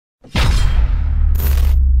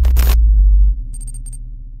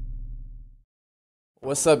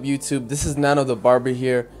What's up YouTube, this is Nano the Barber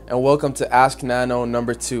here, and welcome to Ask Nano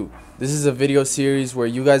number 2. This is a video series where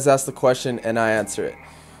you guys ask the question and I answer it.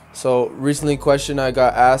 So recently question I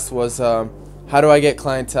got asked was how do I get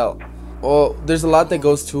clientele? Well, there's a lot that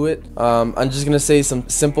goes to it. I'm just gonna say some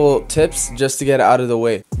simple tips just to get it out of the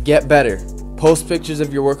way. Get better. Post pictures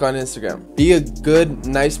of your work on Instagram. Be a good,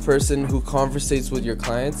 nice person who conversates with your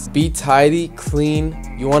clients. Be tidy, clean.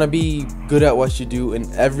 You want to be good at what you do in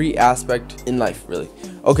every aspect in life, really.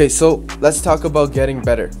 Okay, so let's talk about getting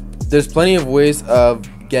better. There's plenty of ways of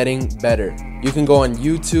getting better. You can go on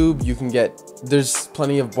YouTube. There's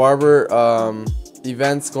plenty of barber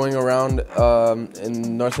events going around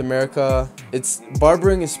in North America.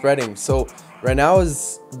 Barbering is spreading, so right now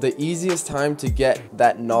is the easiest time to get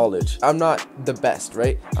that knowledge. I'm not the best,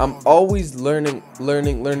 right? I'm always learning.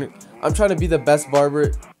 I'm trying to be the best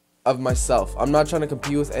barber of myself. I'm not trying to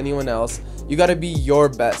compete with anyone else. You got to be your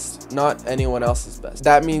best, not anyone else's best.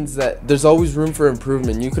 That means that there's always room for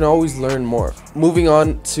improvement. You can always learn more. Moving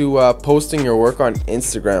on to posting your work on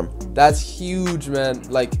Instagram. That's huge, man.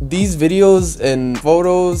 Like, these videos and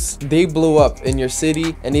photos, they blew up in your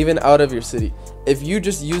city and even out of your city. If you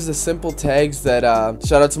just use the simple tags that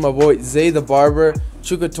shout out to my boy Zay the Barber,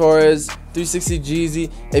 Chuka Torres, 360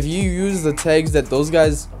 Jeezy, if you use the tags that those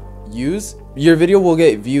guys use, your video will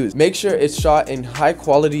get views. Make sure it's shot in high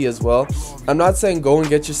quality as well. I'm not saying go and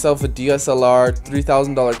get yourself a DSLR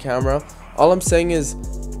 $3,000 camera. All I'm saying is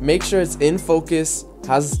make sure it's in focus,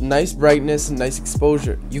 has nice brightness and nice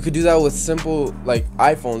exposure. You could do that with simple like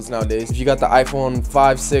iPhones nowadays. If you got the iPhone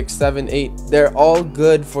 5, 6, 7, 8, they're all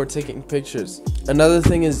good for taking pictures. Another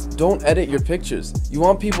thing is don't edit your pictures. You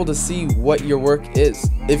want people to see what your work is.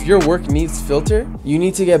 If your work needs filter, you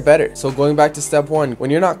need to get better. So going back to step 1, when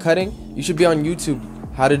you're not cutting, you should be on YouTube.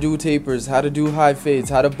 How to do tapers, how to do high fades,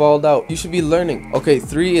 how to bald out. You should be learning. Okay,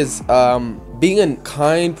 3 is being a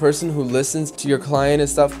kind person who listens to your client and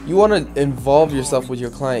stuff. You want to involve yourself with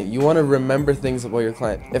your client. You want to remember things about your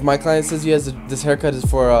client. If my client says this haircut is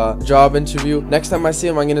for a job interview, next time I see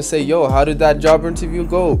him, I'm going to say, yo, how did that job interview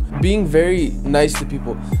go? Being very nice to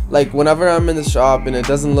people. Like, whenever I'm in the shop and it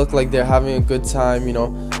doesn't look like they're having a good time, you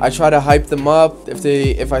know, I try to hype them up.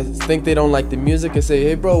 If I think they don't like the music, I say,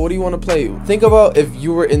 hey bro, what do you want to play? Think about if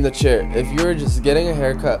you were in the chair. If you were just getting a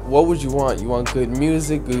haircut, what would you want? You want good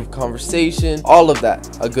music, good conversation, all of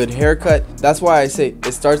that, a good haircut. That's why I say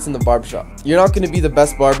it starts in the barbershop. You're not going to be the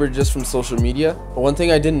best barber just from social media. But one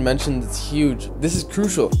thing I didn't mention that's huge, this is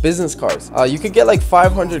crucial, business cards. You could get like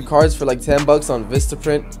 500 cards for like 10 bucks on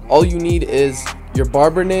Vistaprint. All you need is your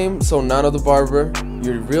barber name, so Nano the Barber,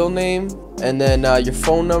 your real name, and then your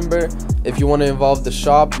phone number. If you want to involve the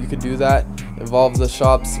shop, you could do that. Involve the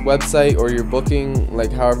shop's website or your booking,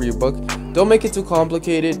 like however you book. Don't make it too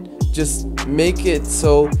complicated. Just make it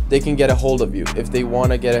so they can get a hold of you if they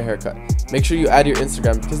want to get a haircut. Make sure you add your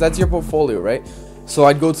Instagram because that's your portfolio, right? So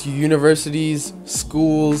I'd go to universities,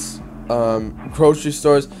 schools, grocery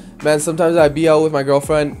stores. Man, sometimes I'd be out with my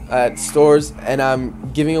girlfriend at stores and I'm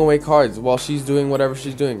giving away cards while she's doing whatever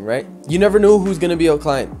she's doing, right? You never know who's going to be a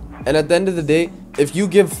client. And at the end of the day, if you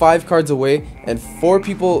give 5 cards away and 4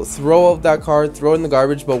 people throw out that card, throw it in the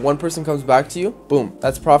garbage, but 1 person comes back to you, boom,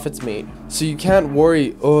 that's profits made. So you can't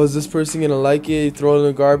worry, oh, is this person gonna like it, throw it in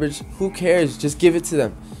the garbage? Who cares? Just give it to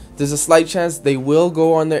them. There's a slight chance they will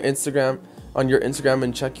go on their Instagram, on your Instagram,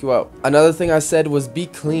 and check you out. Another thing I said was be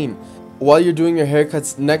clean. While you're doing your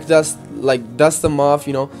haircuts, neck dust, like dust them off,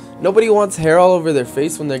 you know. Nobody wants hair all over their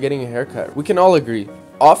face when they're getting a haircut. We can all agree.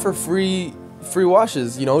 Offer free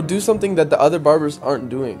washes, you know, do something that the other barbers aren't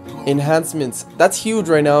doing. Enhancements, that's huge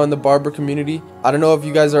right now in the barber community. I don't know if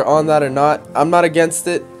you guys are on that or not. I'm not against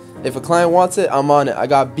it. If a client wants it, I'm on it. I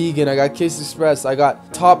got Vegan, I got Kiss Express, I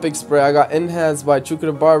got Topic Spray, I got Enhanced by Chuka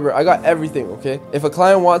the Barber. I got everything, okay? If a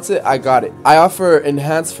client wants it, I got it. I offer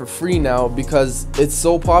Enhanced for free now because it's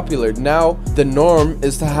so popular. Now the norm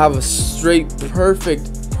is to have a straight,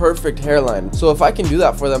 perfect hairline. So if I can do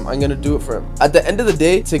that for them, I'm gonna do it for them. At the end of the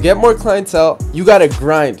day, to get more clientele, you gotta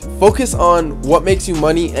grind. Focus on what makes you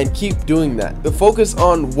money and keep doing that. Focus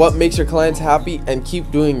on what makes your clients happy and keep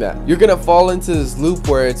doing that. You're gonna fall into this loop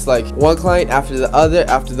where it's like one client after the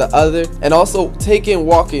other, and also take in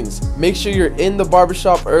walk-ins. Make sure you're in the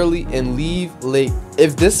barbershop early and leave late.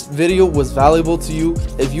 If this video was valuable to you,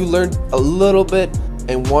 if you learned a little bit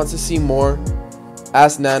and want to see more,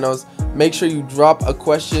 ask Nanos. Make sure you drop a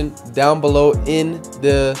question down below in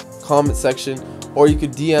the comment section, or you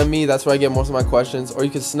could DM me. That's where I get most of my questions, or you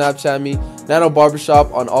could Snapchat me, Nano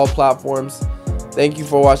Barbershop on all platforms. Thank you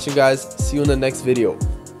for watching, guys. See you in the next video.